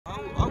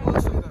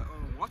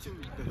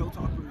watching the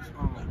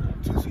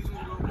Hilltoppers 2 seasons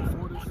ago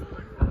before this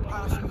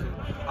past season,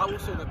 I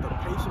would say that the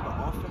pace of the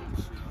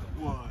offense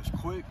was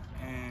quick,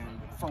 and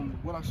from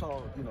what I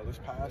saw, this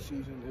past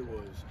season, it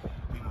was,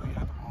 you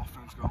had the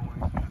offense going,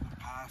 you had the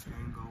pass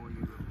game going,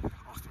 you had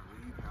Austin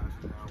Reed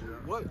passing now.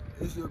 Yeah. What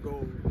is your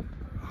goal?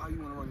 How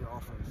you want to run your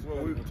offense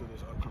into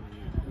this upcoming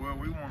year? Well,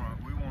 we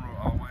want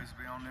to always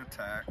be on the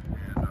attack,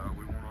 and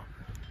we want to,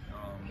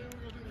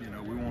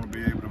 we want to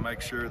be able to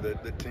make sure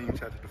that the teams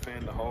have to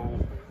defend the whole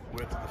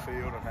width of the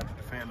field and have to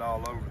defend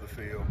all over the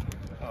field.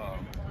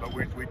 But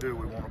we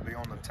want to be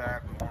on the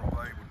attack. We want to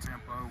play with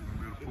tempo.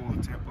 We want to be able to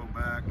pull the tempo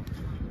back,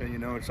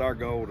 and it's our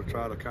goal to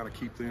try to kind of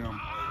keep them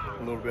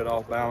a little bit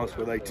off balance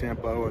with a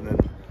tempo, and then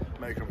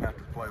make them have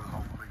to play the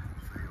whole length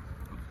of the field.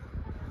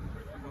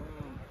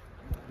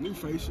 New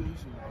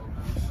faces,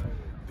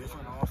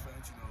 different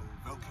offense.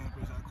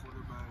 Velkamper's at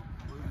quarterback.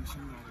 What have you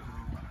seen out of him?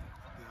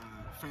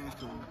 Fans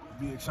can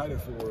be excited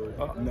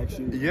for next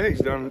year. Yeah,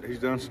 he's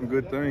done some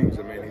good things.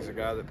 I mean, he's a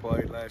guy that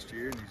played last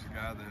year, and he's a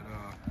guy that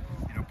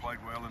played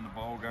well in the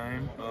bowl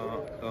game,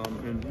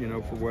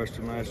 and for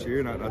Western last year.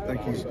 And I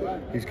think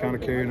he's kind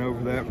of carrying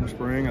over that from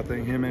spring. I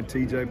think him and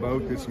TJ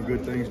both did some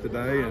good things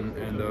today,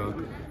 and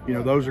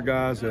those are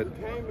guys that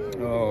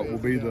will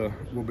be the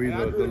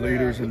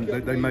leaders, and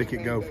they make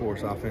it go for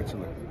us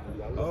offensively.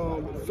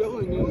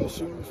 Filling in the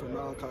shoes for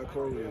Malachi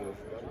Corey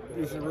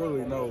is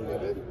really no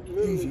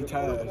easy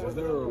task. Is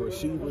there a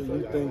receiver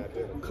you think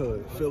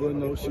could fill in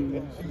those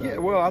shoes? Yeah,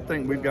 well, I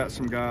think we've got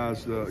some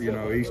guys.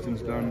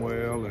 Easton's done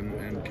well, and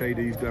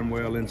KD's done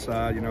well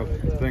inside.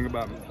 The thing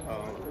about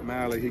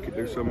Malley, he could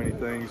do so many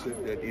things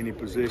at any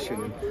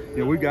position,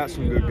 and we've got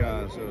some good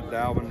guys.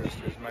 Dalvin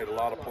has made a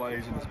lot of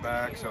plays in his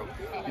back, so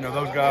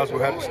those guys will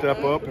have to step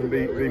up and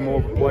be more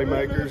of a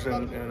playmakers.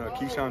 And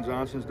Keyshawn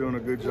Johnson's doing a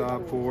good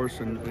job for us,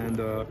 and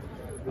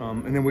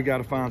then we got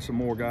to find some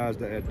more guys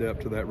to add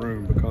depth to that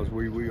room, because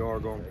we are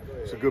going.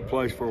 It's a good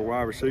place for a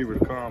wide receiver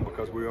to come,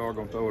 because we are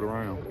going to throw it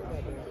around.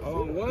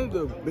 One of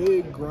the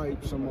big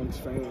gripes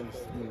amongst fans,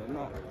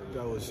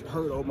 that was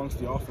heard amongst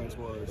the offense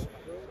was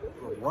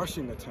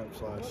rushing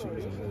attempts last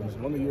season. Was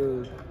one of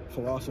your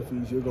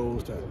philosophies, your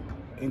goals, to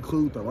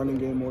include the running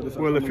game more this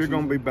Well, if you're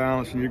going to be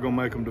balanced and you're going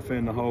to make them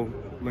defend the whole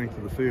length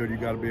of the field, you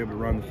got to be able to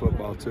run the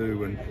football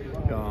too. And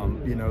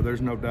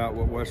there's no doubt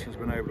what Western's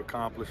been able to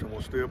accomplish, and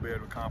will still be able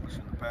to accomplish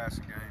in the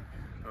passing game.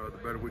 The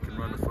better we can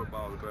run the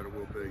football, the better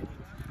we'll be.